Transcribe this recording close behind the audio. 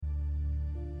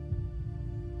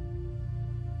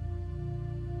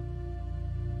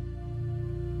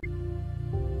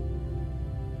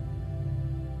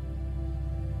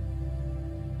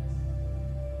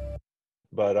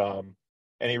but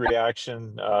any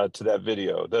reaction to that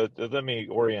video? Let me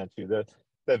orient you.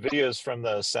 That video is from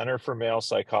the Center for Male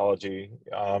Psychology.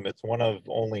 It's one of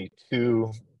only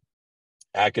two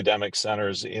academic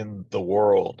centers in the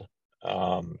world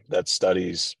that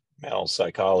studies male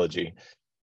psychology,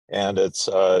 and it's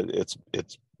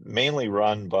mainly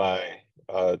run by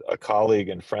a colleague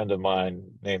and friend of mine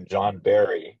named John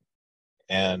Barry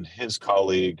and his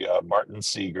colleague Martin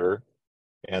Seeger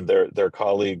and their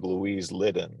colleague Louise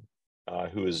Liddon,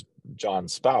 who is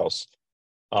John's spouse.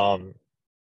 Um,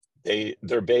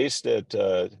 they're based at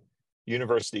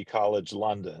University College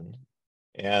London,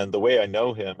 and the way I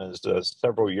know him is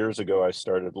several years ago I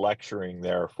started lecturing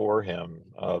there for him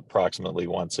approximately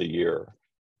once a year,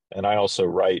 and I also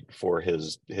write for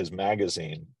his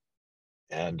magazine,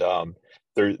 and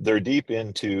they're deep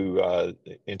into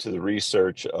the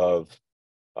research of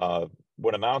uh,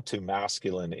 what amount to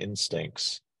masculine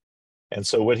instincts. And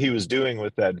so what he was doing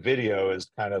with that video is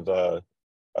kind of a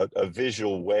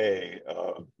visual way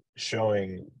of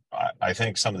showing, I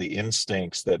think, some of the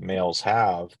instincts that males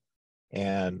have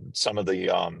and some of the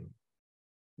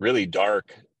really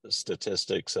dark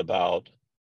statistics about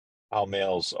how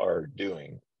males are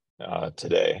doing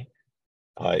today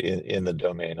in the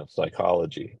domain of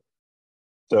psychology.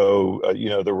 So,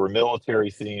 there were military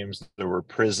themes, there were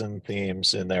prison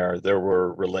themes in there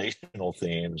were relational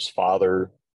themes,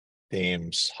 father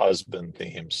themes, husband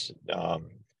themes,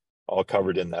 all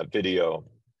covered in that video.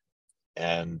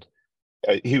 And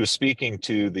he was speaking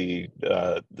to the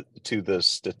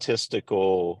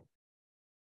statistical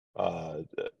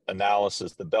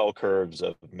analysis, the bell curves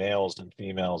of males and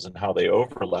females and how they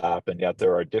overlap, and yet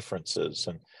there are differences,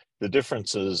 and the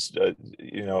differences,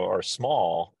 are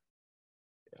small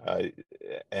uh,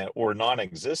 or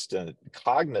non-existent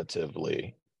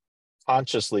cognitively,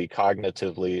 consciously,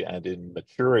 cognitively, and in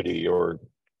maturity or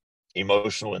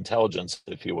emotional intelligence,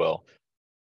 if you will.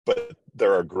 But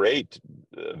there are great,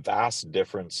 vast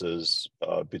differences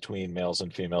between males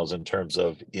and females in terms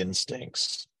of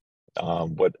instincts.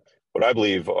 What I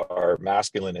believe are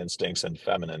masculine instincts and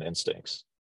feminine instincts.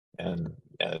 And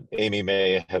Amy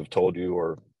may have told you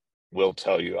or will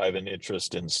tell you I have an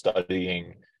interest in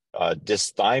studying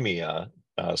dysthymia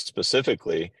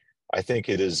specifically. I think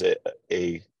it is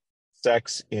a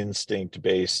sex instinct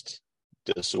based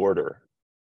disorder,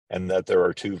 and that there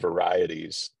are two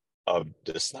varieties of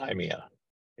dysthymia,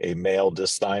 a male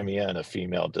dysthymia and a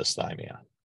female dysthymia.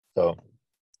 So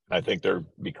I think they're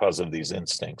because of these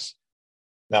instincts.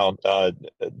 Now,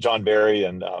 John Barry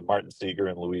and Martin Seeger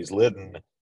and Louise Liddon,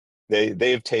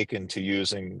 they've taken to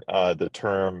using the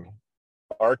term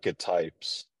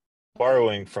archetypes,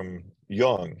 borrowing from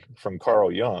Jung, from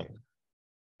Carl Jung,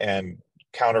 and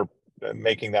counter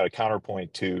making that a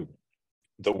counterpoint to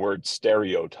the word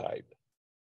stereotype.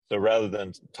 So rather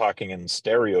than talking in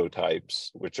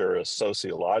stereotypes, which are a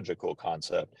sociological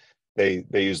concept, they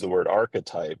use the word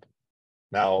archetype.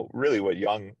 Now, really what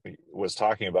Jung was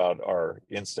talking about are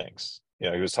instincts. He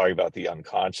was talking about the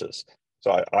unconscious.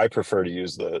 So I prefer to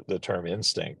use the term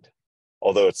instinct,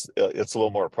 although it's a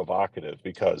little more provocative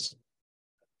because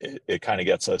it kind of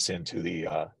gets us into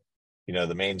the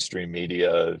mainstream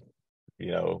media,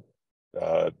 you know,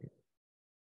 uh,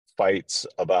 fights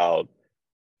about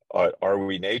are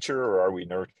we nature or are we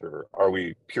nurture? Are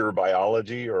we pure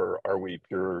biology or are we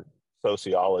pure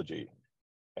sociology?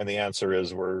 And the answer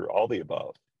is we're all the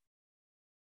above.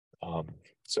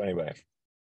 So anyway,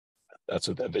 that's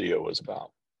what that video was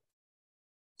about.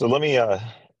 So let me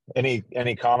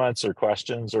any comments or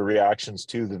questions or reactions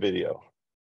to the video,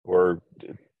 or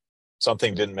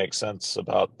something didn't make sense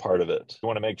about part of it. You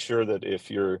want to make sure that if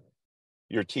you're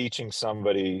teaching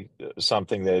somebody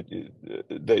something that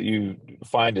you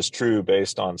find is true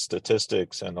based on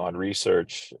statistics and on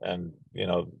research and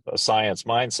a science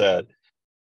mindset,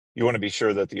 you want to be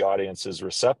sure that the audience is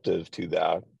receptive to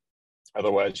that.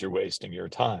 Otherwise, you're wasting your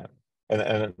time.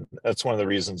 And that's one of the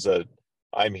reasons that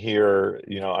I'm here,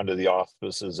 under the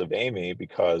auspices of Amy,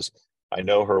 because I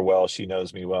know her well, she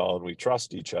knows me well, and we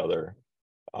trust each other.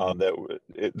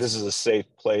 This is a safe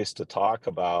place to talk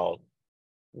about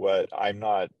what I'm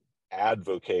not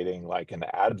advocating like an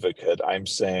advocate. I'm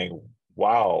saying,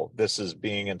 wow, this is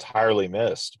being entirely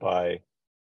missed by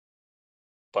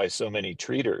so many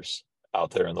treaters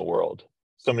out there in the world.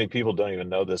 So many people don't even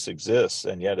know this exists,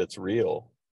 and yet it's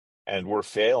real, and we're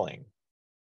failing.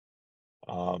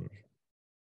 One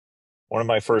of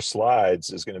my first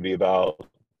slides is going to be about,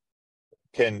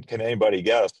 can anybody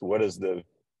guess what is the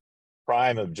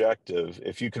prime objective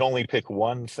if you can only pick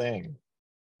one thing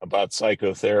about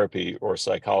psychotherapy or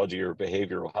psychology or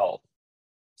behavioral health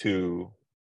to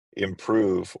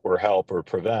improve or help or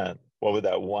prevent? What would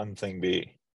that one thing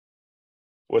be?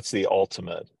 What's the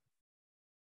ultimate?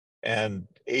 And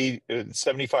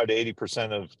 75 to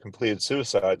 80% of completed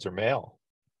suicides are male.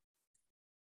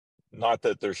 Not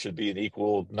that there should be an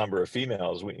equal number of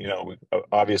females.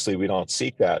 Obviously we don't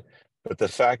seek that, but the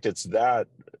fact it's that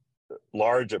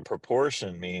large a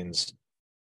proportion means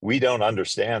we don't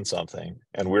understand something,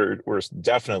 and we're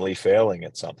definitely failing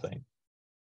at something,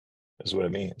 is what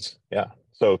it means. Yeah.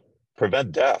 So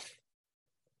prevent death.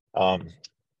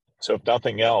 So if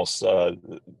nothing else,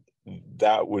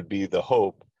 that would be the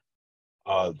hope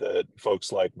that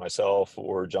folks like myself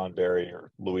or John Barry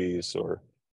or Louise or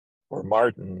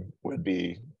Martin would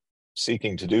be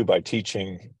seeking to do by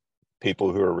teaching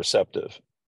people who are receptive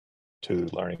to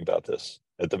learning about this.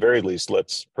 At the very least,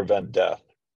 let's prevent death.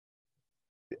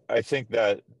 I think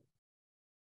that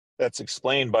that's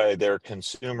explained by their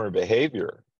consumer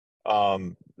behavior.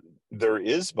 There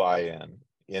is buy-in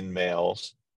in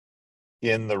males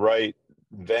in the right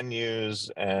venues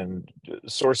and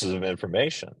sources of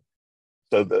information.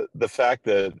 So the fact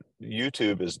that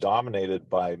YouTube is dominated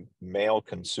by male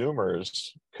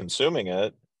consumers consuming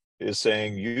it is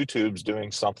saying YouTube's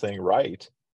doing something right,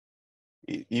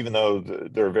 even though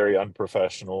there are very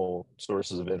unprofessional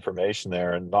sources of information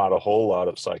there and not a whole lot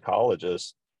of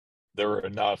psychologists. There are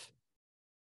enough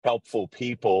helpful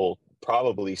people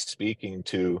probably speaking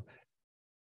to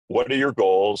what are your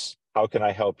goals? How can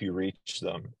I help you reach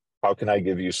them? How can I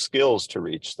give you skills to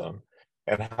reach them?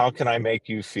 And how can I make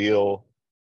you feel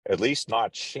at least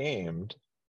not shamed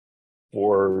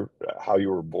for how you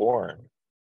were born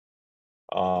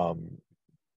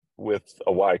with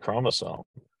a Y chromosome?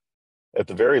 At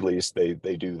the very least, they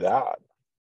do that.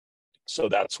 So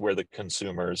that's where the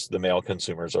male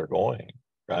consumers are going,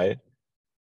 right?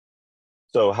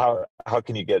 So how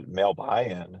can you get male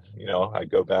buy-in? I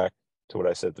go back to what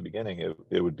I said at the beginning.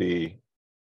 It would be,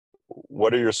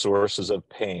 what are your sources of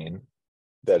pain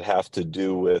that have to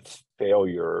do with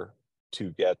failure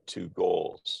to get to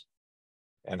goals?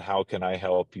 And how can I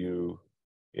help you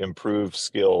improve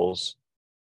skills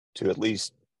to at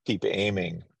least keep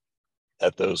aiming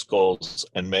at those goals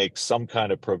and make some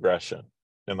kind of progression,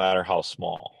 no matter how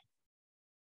small?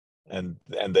 And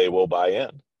they will buy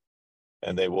in,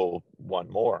 and they will want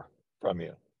more from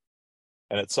you.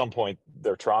 And at some point,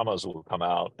 their traumas will come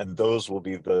out, and those will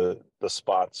be the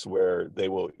spots where they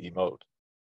will emote.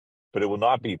 But it will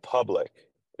not be public.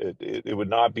 It would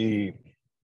not be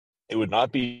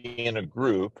in a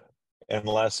group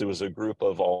unless it was a group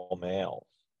of all males.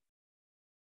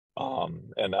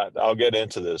 And I'll get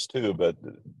into this too, but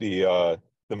the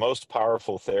most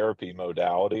powerful therapy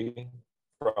modality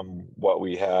from what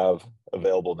we have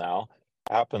available now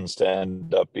happens to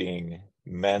end up being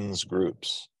men's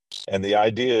groups. And the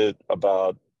idea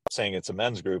about saying it's a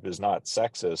men's group is not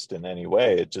sexist in any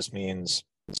way. It just means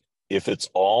if it's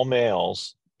all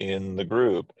males in the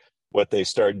group, what they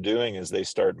start doing is they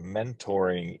start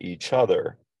mentoring each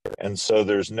other. And so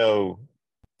there's no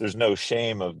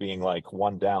shame of being like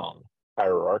one down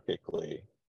hierarchically.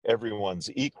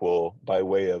 Everyone's equal by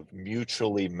way of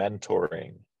mutually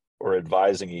mentoring or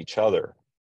advising each other.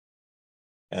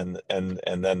 And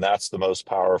then that's the most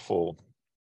powerful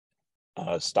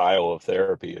style of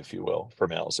therapy, if you will, for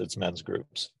males. It's men's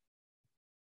groups.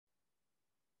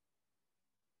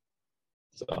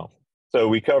 So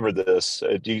we covered this.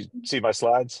 Do you see my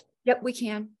slides? Yep, we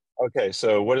can. Okay,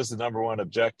 so what is the number one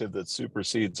objective that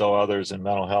supersedes all others in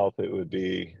mental health? It would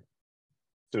be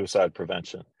suicide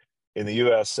prevention. In the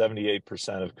US,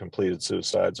 78% of completed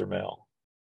suicides are male.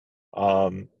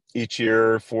 Each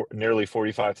year, nearly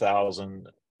 45,000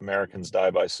 Americans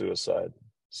die by suicide,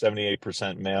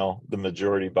 78% male, the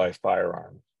majority by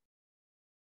firearm.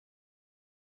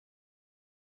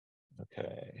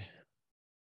 Okay.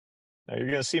 Now you're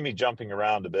going to see me jumping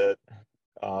around a bit.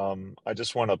 I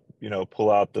just want to,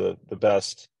 pull out the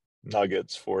best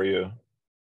nuggets for you.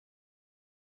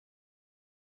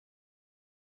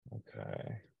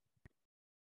 Okay.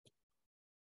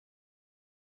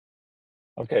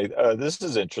 Okay, this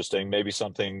is interesting. Maybe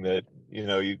something that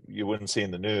you wouldn't see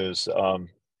in the news.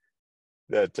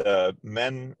 That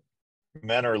men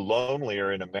are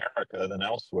lonelier in America than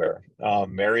elsewhere.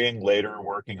 Marrying later,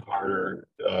 working harder,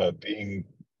 being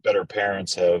better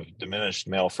parents have diminished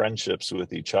male friendships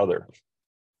with each other.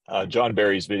 John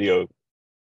Barry's video,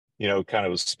 kind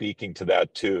of was speaking to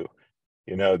that too.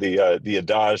 The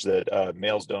adage that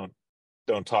males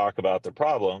don't talk about their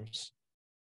problems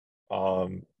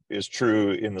is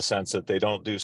true in the sense that they don't do